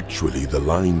 when actually the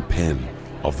lying pen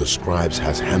of the scribes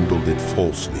has handled it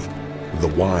falsely?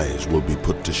 The wise will be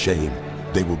put to shame.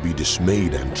 They will be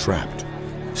dismayed and trapped.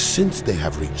 Since they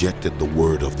have rejected the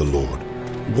word of the Lord,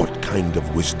 what kind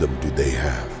of wisdom do they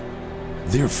have?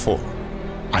 Therefore,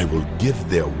 I will give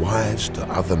their wives to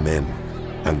other men,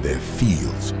 and their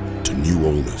fields to new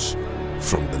owners.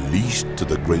 From the least to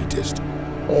the greatest,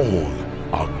 all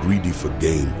are greedy for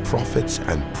gain, prophets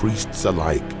and priests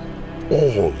alike.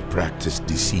 All practice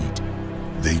deceit.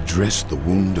 They dress the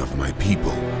wound of my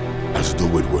people as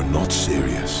though it were not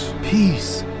serious.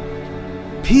 Peace.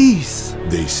 Peace.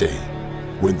 They say,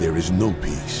 when there is no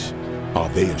peace. Are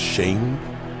they ashamed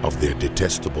of their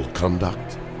detestable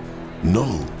conduct?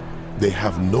 No, they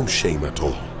have no shame at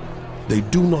all. They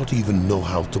do not even know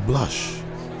how to blush.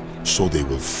 So they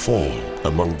will fall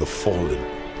among the fallen.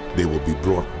 They will be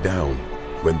brought down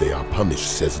when they are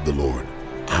punished, says the Lord.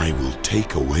 I will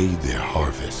take away their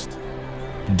harvest.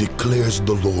 Declares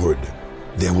the Lord,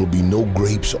 there will be no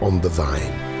grapes on the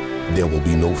vine. There will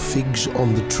be no figs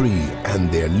on the tree,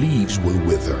 and their leaves will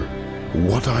wither.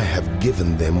 What I have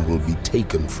given them will be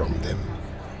taken from them.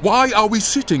 Why are we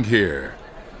sitting here?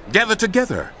 Gather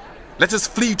together. Let us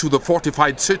flee to the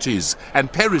fortified cities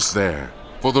and perish there.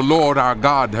 For the Lord our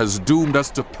God has doomed us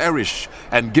to perish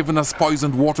and given us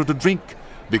poisoned water to drink,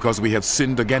 because we have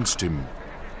sinned against him.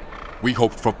 We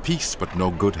hoped for peace, but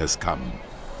no good has come.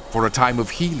 For a time of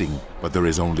healing, but there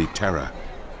is only terror.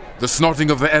 The snorting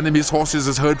of the enemy's horses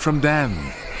is heard from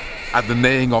Dan. At the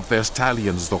neighing of their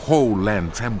stallions, the whole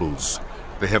land trembles.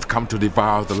 They have come to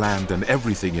devour the land and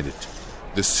everything in it,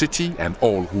 the city and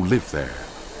all who live there.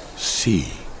 See,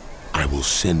 I will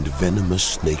send venomous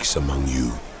snakes among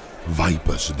you,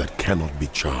 vipers that cannot be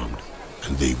charmed,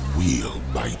 and they will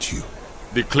bite you.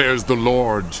 Declares the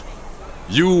Lord,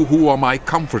 you who are my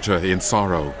comforter in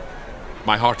sorrow.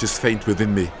 My heart is faint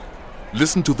within me.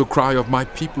 Listen to the cry of my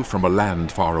people from a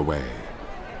land far away.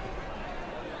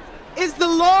 Is the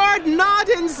Lord not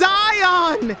in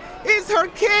Zion? Is her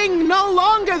king no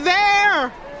longer there?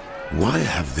 Why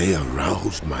have they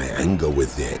aroused my anger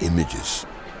with their images,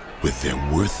 with their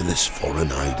worthless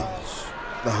foreign idols?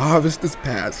 The harvest is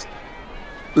past.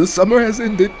 The summer has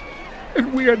ended,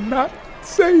 and we are not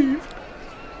saved.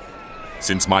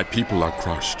 Since my people are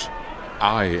crushed,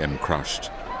 I am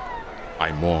crushed.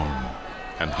 I mourn,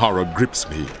 and horror grips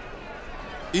me.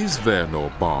 Is there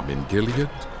no balm in Gilead?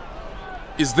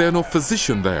 Is there no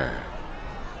physician there?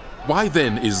 Why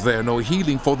then is there no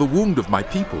healing for the wound of my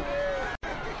people?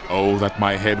 Oh, that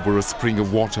my head were a spring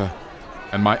of water,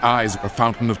 and my eyes a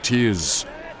fountain of tears.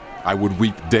 I would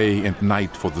weep day and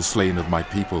night for the slain of my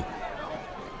people.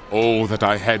 Oh, that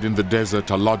I had in the desert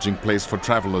a lodging place for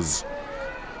travelers,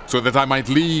 so that I might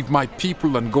leave my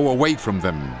people and go away from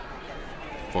them.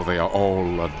 For they are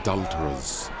all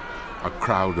adulterers, a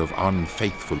crowd of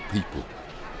unfaithful people.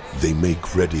 They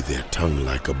make ready their tongue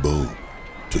like a bow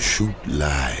to shoot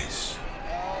lies.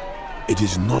 It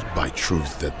is not by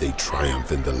truth that they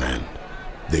triumph in the land.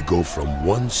 They go from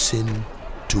one sin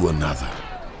to another.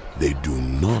 They do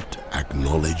not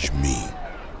acknowledge me.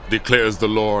 Declares the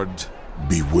Lord,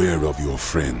 beware of your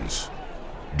friends.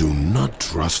 Do not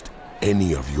trust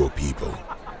any of your people,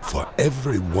 for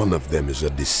every one of them is a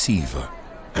deceiver,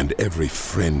 and every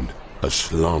friend a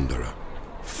slanderer.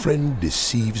 Friend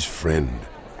deceives friend,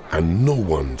 and no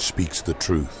one speaks the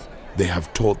truth. They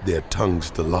have taught their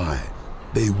tongues to lie.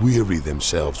 They weary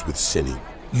themselves with sinning.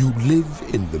 You live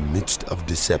in the midst of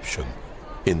deception.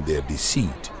 In their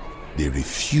deceit, they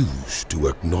refuse to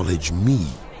acknowledge me.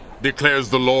 Declares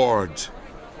the Lord.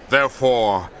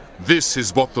 Therefore, this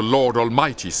is what the Lord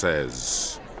Almighty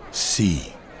says.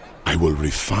 See, I will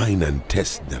refine and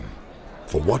test them.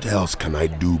 For what else can I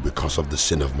do because of the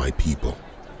sin of my people?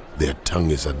 Their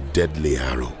tongue is a deadly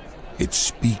arrow. It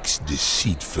speaks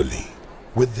deceitfully.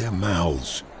 With their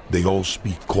mouths, They all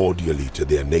speak cordially to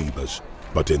their neighbors,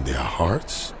 but in their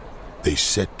hearts, they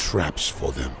set traps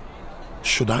for them.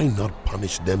 Should I not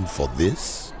punish them for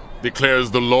this?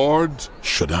 Declares the Lord.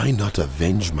 Should I not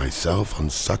avenge myself on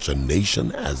such a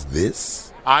nation as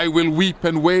this? I will weep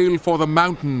and wail for the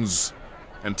mountains,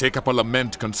 and take up a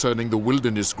lament concerning the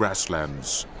wilderness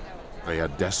grasslands. They are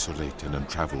desolate and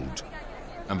untraveled,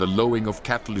 and the lowing of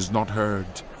cattle is not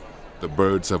heard. The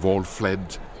birds have all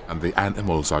fled, and the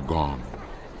animals are gone.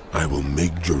 I will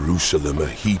make Jerusalem a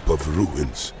heap of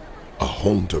ruins, a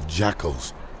haunt of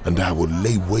jackals, and I will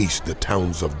lay waste the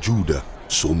towns of Judah,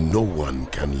 so no one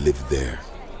can live there.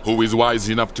 Who is wise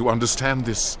enough to understand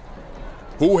this?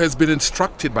 Who has been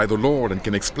instructed by the Lord and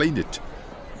can explain it?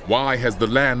 Why has the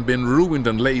land been ruined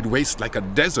and laid waste like a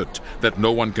desert that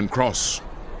no one can cross?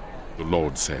 The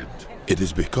Lord said, It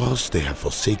is because they have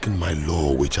forsaken my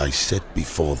law which I set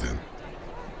before them.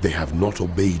 They have not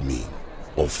obeyed me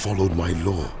or followed my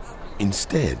law.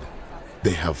 Instead,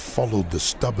 they have followed the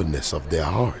stubbornness of their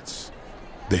hearts.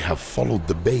 They have followed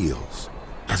the Baals,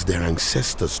 as their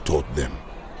ancestors taught them.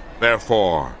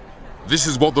 Therefore, this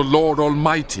is what the Lord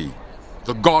Almighty,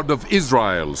 the God of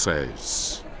Israel,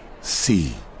 says.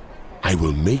 See, I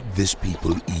will make this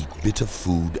people eat bitter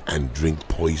food and drink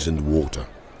poisoned water.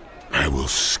 I will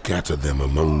scatter them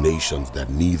among nations that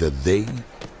neither they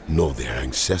nor their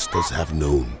ancestors have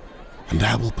known, and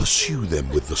I will pursue them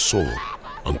with the sword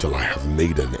until I have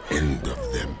made an end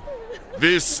of them.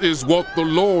 This is what the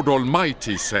Lord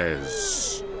Almighty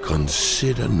says.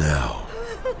 Consider now.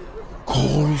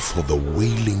 Call for the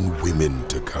wailing women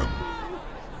to come.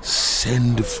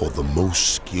 Send for the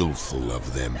most skillful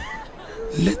of them.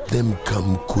 Let them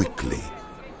come quickly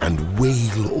and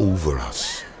wail over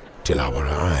us till our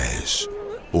eyes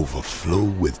overflow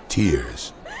with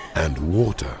tears and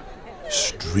water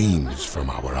streams from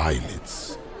our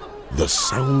eyelids. The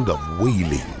sound of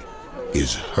wailing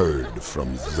is heard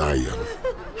from Zion.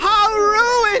 How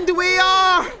ruined we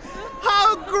are!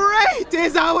 How great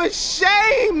is our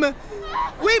shame!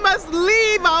 We must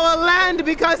leave our land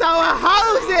because our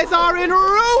houses are in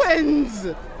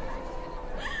ruins!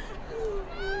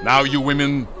 Now you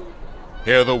women,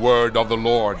 hear the word of the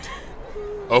Lord.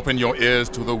 Open your ears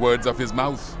to the words of his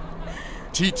mouth.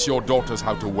 Teach your daughters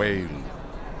how to wail.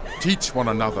 Teach one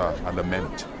another a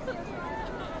lament.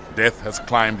 Death has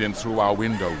climbed in through our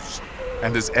windows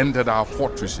and has entered our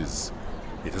fortresses.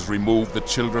 It has removed the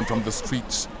children from the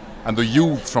streets and the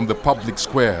youth from the public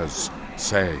squares.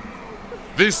 Say,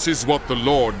 this is what the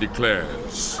Lord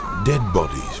declares. Dead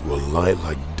bodies will lie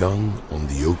like dung on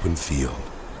the open field,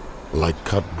 like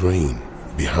cut grain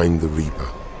behind the reaper,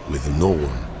 with no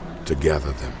one to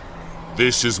gather them.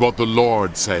 This is what the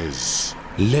Lord says.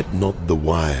 Let not the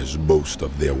wise boast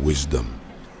of their wisdom,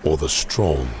 or the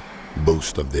strong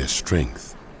boast of their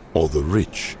strength, or the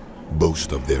rich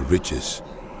boast of their riches,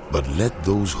 but let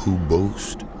those who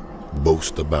boast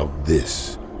boast about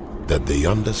this, that they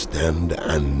understand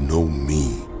and know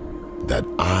me, that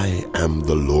I am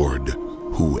the Lord,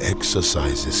 who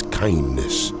exercises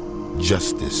kindness,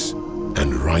 justice,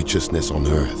 and righteousness on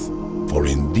earth, for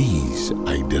in these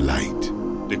I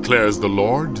delight. Declares the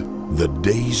Lord. The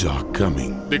days are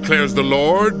coming, declares the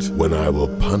Lord, when I will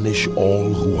punish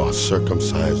all who are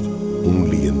circumcised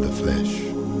only in the flesh.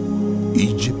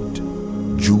 Egypt,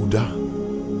 Judah,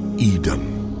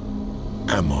 Edom,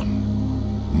 Ammon,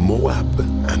 Moab,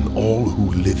 and all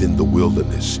who live in the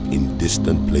wilderness in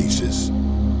distant places.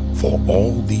 For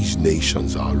all these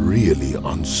nations are really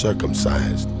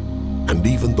uncircumcised, and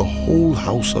even the whole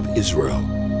house of Israel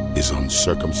is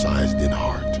uncircumcised in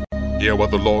heart. Hear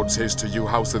what the Lord says to you,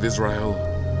 house of Israel.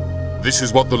 This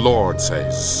is what the Lord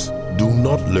says. Do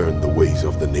not learn the ways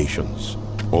of the nations,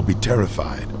 or be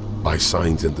terrified by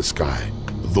signs in the sky,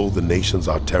 though the nations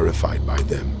are terrified by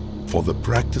them. For the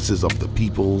practices of the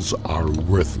peoples are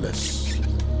worthless.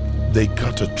 They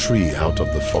cut a tree out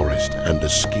of the forest, and a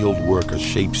skilled worker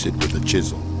shapes it with a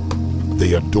chisel.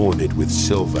 They adorn it with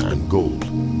silver and gold.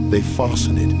 They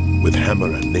fasten it with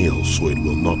hammer and nails so it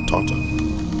will not totter.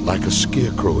 Like a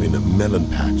scarecrow in a melon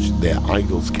patch, their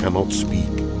idols cannot speak.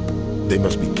 They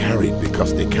must be carried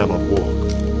because they cannot walk.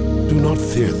 Do not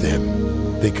fear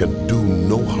them. They can do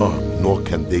no harm, nor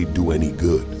can they do any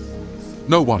good.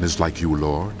 No one is like you,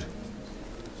 Lord.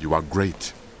 You are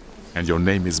great, and your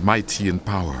name is mighty in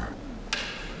power.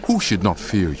 Who should not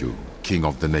fear you, King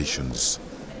of the nations?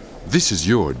 This is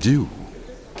your due.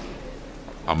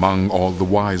 Among all the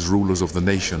wise rulers of the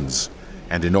nations,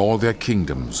 and in all their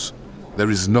kingdoms, there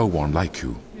is no one like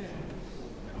you.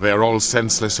 They are all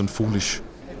senseless and foolish.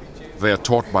 They are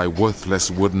taught by worthless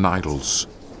wooden idols.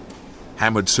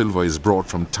 Hammered silver is brought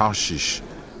from Tarshish,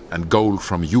 and gold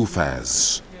from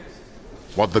Euphaz.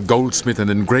 What the goldsmith and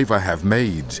engraver have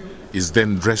made is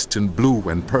then dressed in blue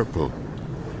and purple,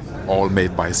 all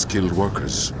made by skilled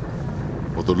workers.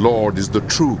 For the Lord is the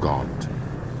true God.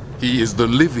 He is the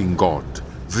living God,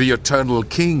 the eternal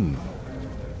King.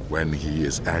 When he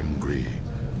is angry,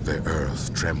 the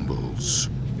earth trembles.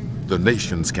 The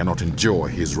nations cannot endure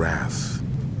his wrath.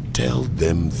 Tell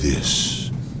them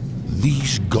this: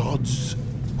 these gods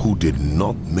who did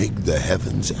not make the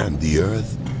heavens and the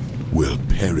earth will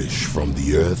perish from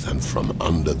the earth and from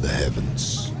under the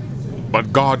heavens.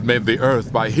 But God made the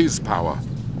earth by his power.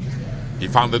 He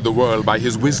founded the world by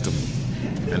his wisdom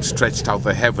and stretched out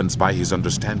the heavens by his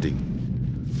understanding.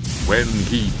 When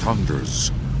he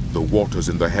thunders, the waters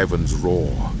in the heavens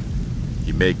roar.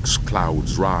 He makes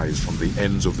clouds rise from the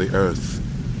ends of the earth.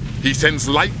 He sends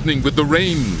lightning with the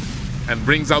rain and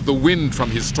brings out the wind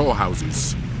from his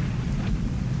storehouses.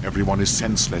 Everyone is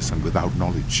senseless and without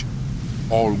knowledge.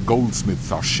 All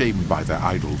goldsmiths are shamed by their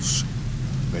idols.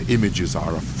 Their images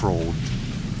are a fraud.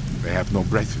 They have no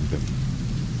breath in them.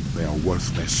 They are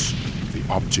worthless, the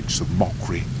objects of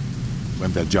mockery.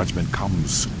 When their judgment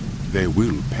comes, they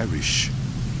will perish.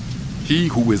 He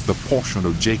who is the portion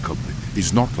of Jacob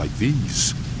is not like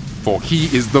these, for he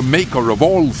is the maker of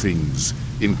all things,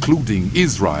 including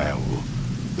Israel,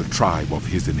 the tribe of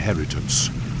his inheritance.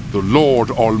 The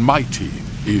Lord Almighty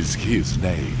is his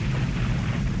name.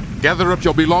 Gather up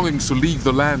your belongings to leave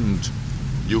the land,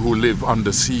 you who live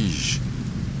under siege,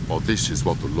 for this is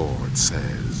what the Lord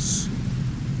says.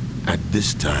 At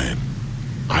this time,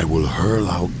 I will hurl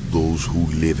out those who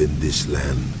live in this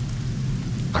land.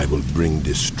 I will bring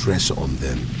distress on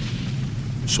them,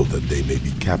 so that they may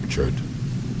be captured.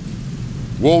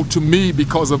 Woe to me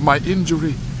because of my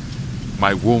injury!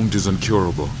 My wound is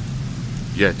incurable.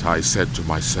 Yet I said to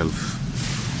myself,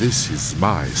 this is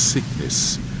my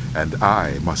sickness, and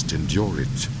I must endure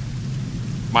it.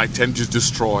 My tent is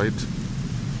destroyed.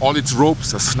 All its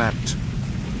ropes are snapped.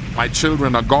 My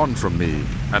children are gone from me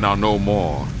and are no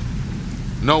more.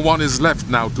 No one is left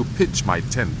now to pitch my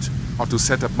tent or to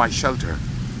set up my shelter.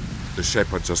 The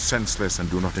shepherds are senseless and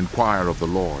do not inquire of the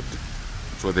Lord,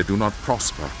 so they do not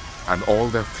prosper, and all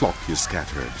their flock is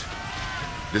scattered.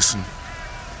 Listen,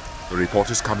 the report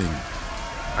is coming.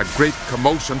 A great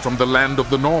commotion from the land of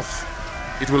the north.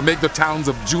 It will make the towns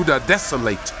of Judah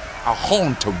desolate, a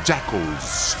haunt of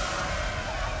jackals.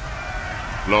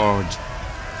 Lord,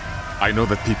 I know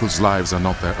that people's lives are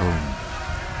not their own.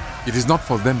 It is not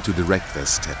for them to direct their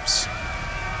steps.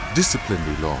 Discipline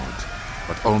me, Lord,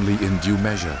 but only in due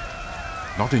measure,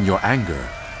 not in your anger,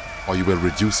 or you will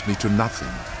reduce me to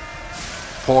nothing.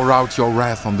 Pour out your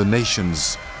wrath on the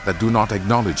nations that do not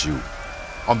acknowledge you,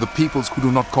 on the peoples who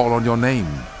do not call on your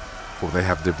name, for they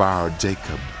have devoured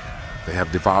Jacob. They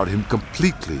have devoured him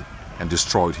completely and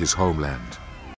destroyed his homeland.